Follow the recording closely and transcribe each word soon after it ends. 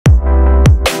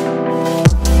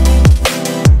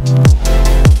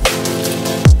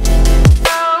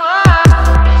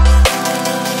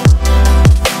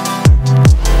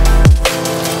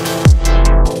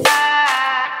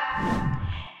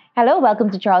Hello, welcome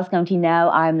to Charles County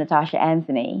Now. I'm Natasha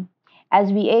Anthony.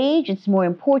 As we age, it's more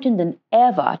important than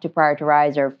ever to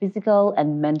prioritize our physical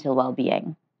and mental well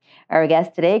being. Our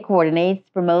guest today coordinates,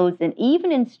 promotes, and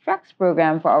even instructs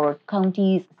programs for our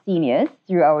county's seniors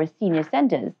through our senior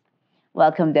centers.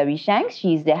 Welcome, Debi Shanks.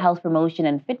 She's the Health Promotion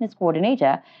and Fitness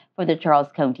Coordinator for the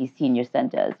Charles County Senior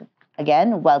Centers.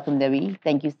 Again, welcome, Debi.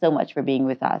 Thank you so much for being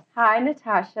with us. Hi,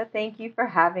 Natasha. Thank you for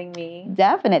having me.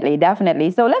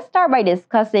 Definitely. So let's start by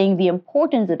discussing the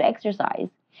importance of exercise.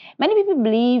 Many people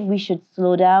believe we should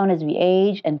slow down as we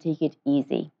age and take it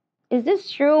easy. Is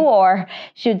this true, or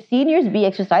should seniors be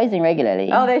exercising regularly?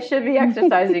 Oh, they should be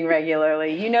exercising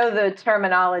regularly. You know the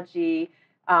terminology.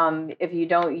 If you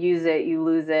don't use it, you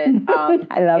lose it.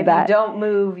 I love that. If you don't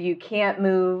move, you can't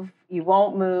move. You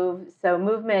won't move. So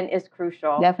movement is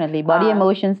crucial. Definitely. Body in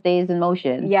motion stays in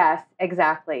motion. Yes,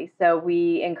 exactly. So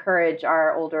we encourage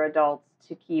our older adults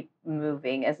to keep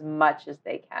moving as much as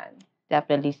they can.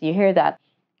 Definitely. So you hear that.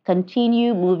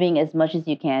 Continue moving as much as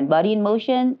you can. Body in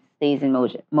motion stays in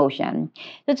motion.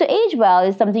 So to age well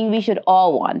is something we should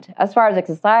all want. As far as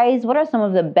exercise, what are some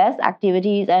of the best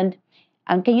activities? And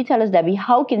can you tell us, Debi,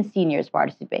 how can seniors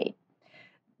participate?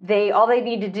 All they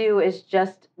need to do is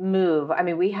just move. I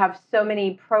mean, we have so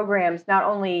many programs, not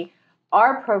only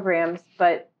our programs,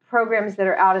 but programs that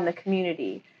are out in the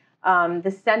community.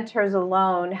 The centers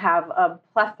alone have a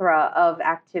plethora of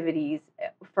activities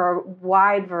for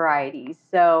wide varieties.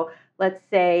 So let's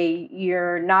say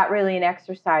you're not really an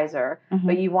exerciser,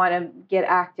 but you want to get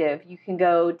active. You can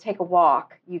go take a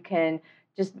walk. You can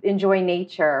just enjoy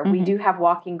nature. We do have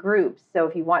walking groups. So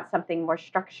if you want something more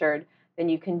structured, then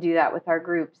you can do that with our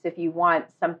groups. If you want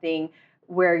something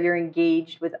where you're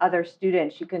engaged with other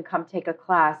students, you can come take a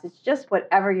class. It's just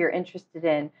whatever you're interested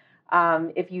in.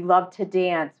 If you love to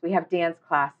dance, we have dance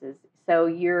classes. So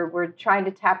we're trying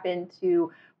to tap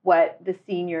into what the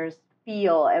seniors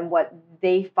feel and what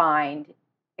they find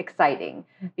exciting.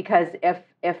 Because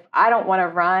if I don't want to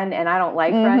run and I don't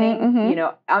like running,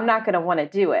 I'm not going to want to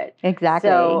do it. Exactly.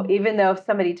 So even though if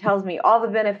somebody tells me all the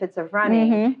benefits of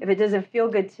running, if it doesn't feel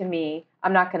good to me,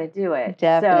 I'm not going to do it.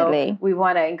 Definitely. So we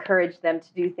want to encourage them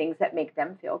to do things that make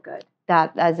them feel good.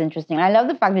 That's interesting. I love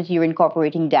the fact that you're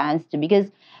incorporating dance too, because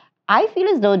I feel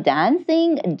as though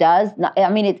dancing does not,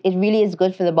 I mean, it really is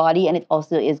good for the body, and it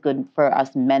also is good for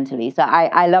us mentally. So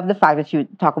I love the fact that you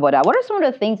talk about that. What are some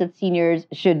of the things that seniors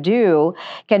can do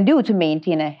to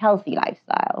maintain a healthy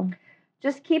lifestyle?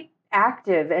 Just keep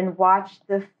active and watch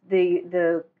the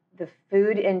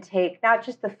food intake, not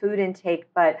just the food intake,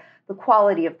 but the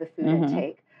quality of the food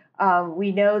intake.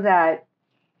 We know that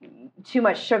too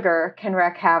much sugar can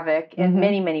wreak havoc in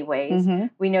many, many ways.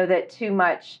 We know that too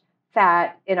much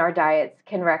fat in our diets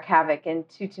can wreak havoc in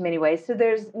too many ways. So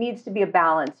there needs to be a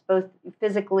balance, both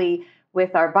physically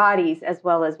with our bodies as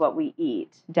well as what we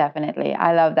eat. Definitely.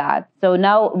 I love that. So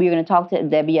now we're going to talk to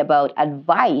Debi about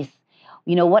advice.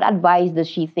 What advice does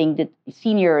she think that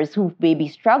seniors who may be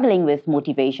struggling with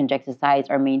motivation to exercise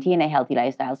or maintain a healthy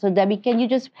lifestyle? So Debi, can you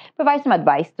just provide some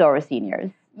advice to our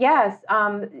seniors? Yes.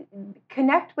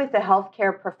 Connect with a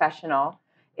healthcare professional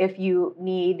if you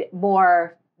need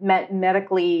more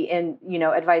medically and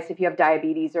advice. If you have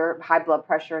diabetes or high blood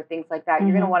pressure, things like that,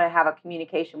 you're going to want to have a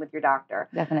communication with your doctor.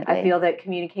 Definitely. I feel that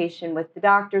communication with the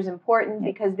doctor is important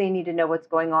because they need to know what's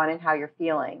going on and how you're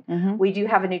feeling. We do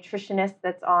have a nutritionist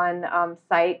that's on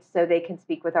site, so they can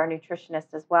speak with our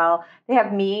nutritionist as well. They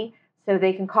have me, so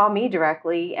they can call me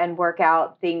directly and work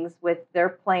out things with their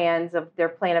plan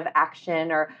of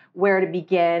action, or where to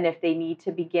begin if they need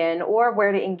to begin, or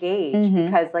where to engage.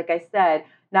 Because like I said,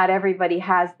 not everybody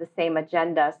has the same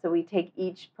agenda. So we take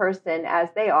each person as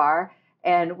they are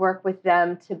and work with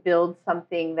them to build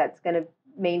something that's going to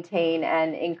maintain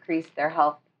and increase their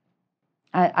health.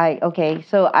 Okay.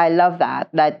 So I love that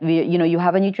you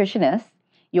have a nutritionist.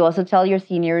 You also tell your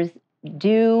seniors,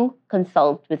 do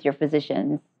consult with your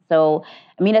physicians. So,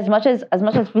 I mean, as much as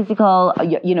physical,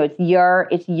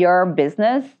 it's your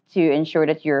business to ensure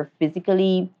that you're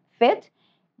physically fit.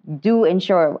 Do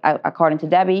ensure, according to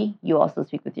Debi, you also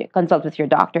consult with your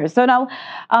doctor. So now,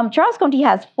 Charles County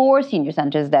has 4 senior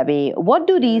centers, Debi. What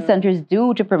do these centers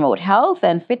do to promote health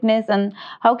and fitness, and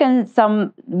how can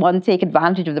someone take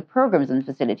advantage of the programs and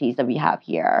facilities that we have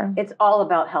here? It's all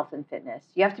about health and fitness.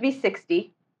 You have to be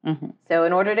 60. So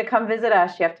in order to come visit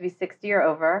us, you have to be 60 or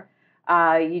over.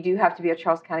 You do have to be a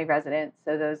Charles County resident.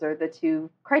 So those are the 2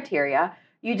 criteria.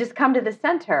 You just come to the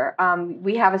center.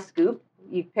 We have a scoop.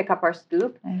 You pick up our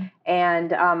scoop,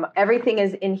 and everything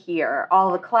is in here.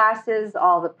 All the classes,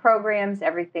 all the programs,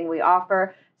 everything we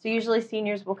offer. So usually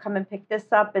seniors will come and pick this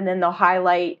up, and then they'll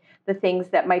highlight the things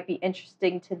that might be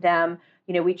interesting to them.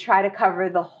 we try to cover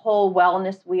the whole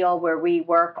wellness wheel, where we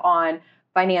work on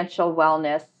financial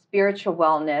wellness, spiritual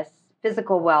wellness,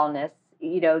 physical wellness,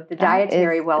 the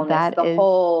dietary wellness, the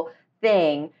whole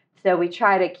thing. So we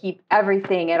try to keep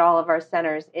everything at all of our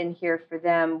centers in here for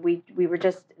them.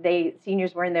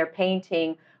 Seniors were in there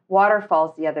painting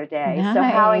waterfalls the other day. Nice. So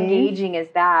how engaging is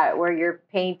that, where you're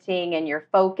painting and you're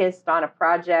focused on a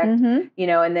project, and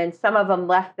then some of them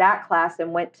left that class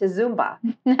and went to Zumba.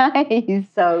 Nice.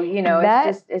 So,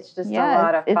 it's just a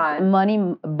lot of fun. It's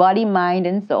money, body, mind,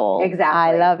 and soul. Exactly.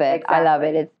 I love it. Exactly. I love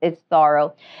it. It's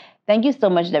thorough. Thank you so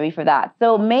much, Debi, for that.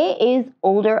 So May is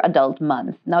Older Adult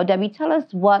Month. Now, Debi, tell us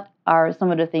what are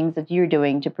some of the things that you're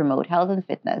doing to promote health and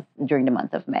fitness during the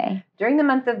month of May? During the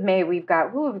month of May, we've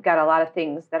got a lot of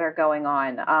things that are going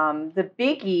on. The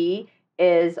biggie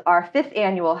is our 5th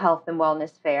annual Health and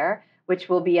Wellness Fair, which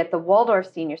will be at the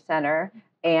Waldorf Senior Center,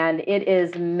 and it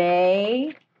is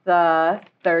May the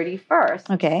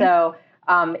 31st. Okay. So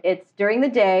it's during the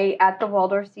day at the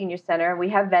Waldorf Senior Center. We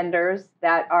have vendors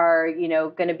that are,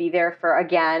 going to be there for,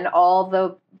 again, all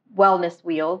the wellness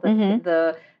wheel,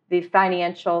 the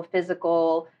financial,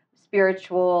 physical,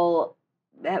 spiritual,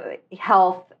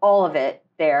 health, all of it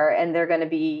there. And they're going to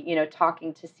be,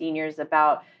 talking to seniors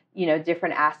about,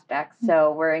 different aspects.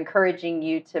 So we're encouraging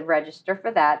you to register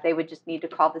for that. They would just need to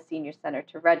call the senior center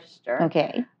to register.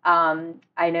 Okay.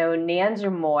 I know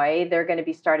Nanjamoy, they're going to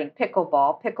be starting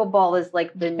pickleball. Pickleball is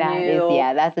like the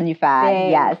that's a new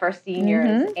fad. For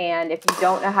seniors. And if you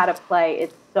don't know how to play,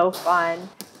 it's so fun.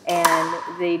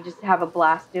 And they just have a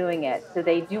blast doing it. So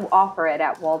they do offer it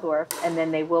at Waldorf, and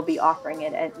then they will be offering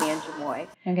it at Nanjamoy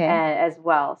as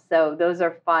well. So those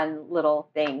are fun little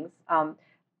things.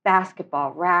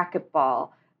 Basketball, racquetball,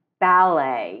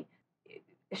 ballet,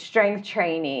 strength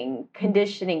training,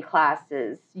 conditioning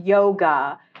classes,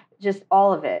 yoga, just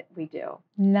all of it we do.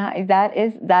 Nice. That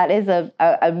is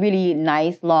a really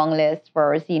nice long list for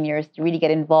our seniors to really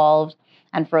get involved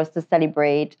and for us to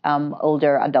celebrate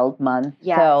Older Adult Month.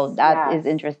 Yes, so that is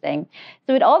interesting.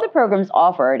 So with all the programs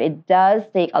offered, it does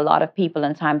take a lot of people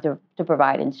and time to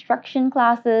provide instruction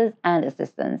classes and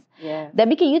assistance. Yes.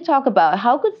 Debi, can you talk about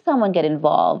how could someone get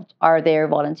involved? Are there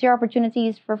volunteer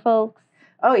opportunities for folks?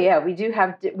 Oh yeah, we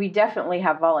definitely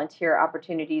have volunteer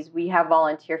opportunities. We have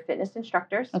volunteer fitness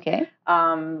instructors. Okay.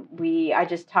 I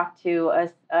just talked to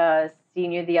a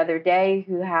senior the other day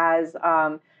who has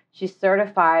she's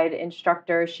certified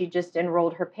instructor. She just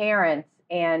enrolled her parents,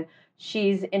 and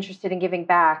she's interested in giving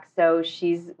back. So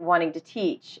she's wanting to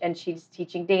teach, and she's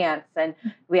teaching dance. And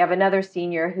we have another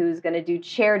senior who's going to do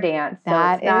chair dance. So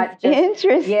that it's not is just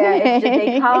interesting. Yeah, it's just,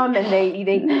 they come and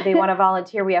they want to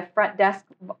volunteer. We have front desk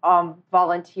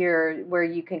volunteer where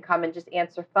you can come and just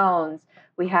answer phones.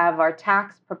 We have our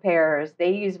tax preparers.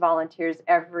 They use volunteers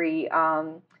every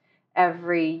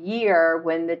year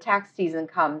when the tax season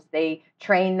comes. They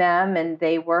train them and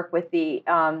they work with the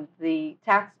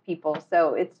tax people.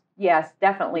 So it's, yes,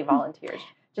 definitely volunteers.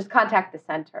 Just contact the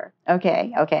center.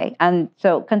 Okay. And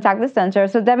so contact the center.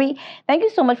 So Debi, thank you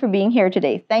so much for being here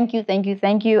today. Thank you.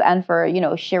 And for,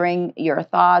 sharing your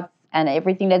thoughts and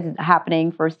everything that's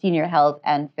happening for senior health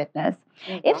and fitness.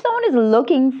 If someone is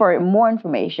looking for more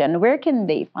information, where can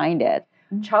they find it?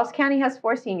 Charles County has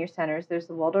 4 senior centers. There's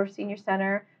the Waldorf Senior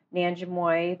Center,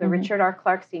 Nanjamoy, the Richard R.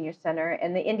 Clark Senior Center,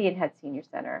 and the Indian Head Senior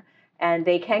Center. And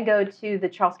they can go to the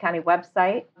Charles County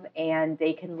website, and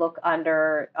they can look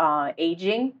under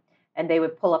aging, and they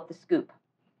would pull up the scoop.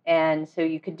 And so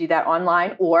you could do that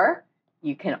online, or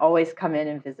you can always come in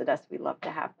and visit us. We love to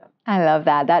have them. I love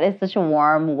that. That is such a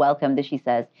warm welcome that she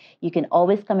says. You can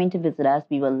always come in to visit us.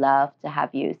 We would love to have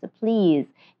you. So please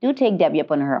do take Debi up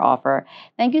on her offer.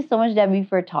 Thank you so much, Debi,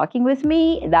 for talking with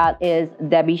me. That is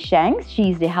Debi Shanks.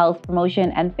 She's the Health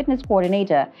Promotion and Fitness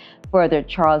Coordinator for the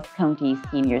Charles County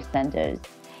Senior Centers.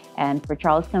 And for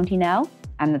Charles County Now,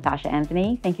 I'm Natasha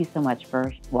Anthony. Thank you so much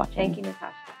for watching. Thank you,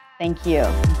 Natasha. Thank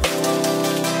you.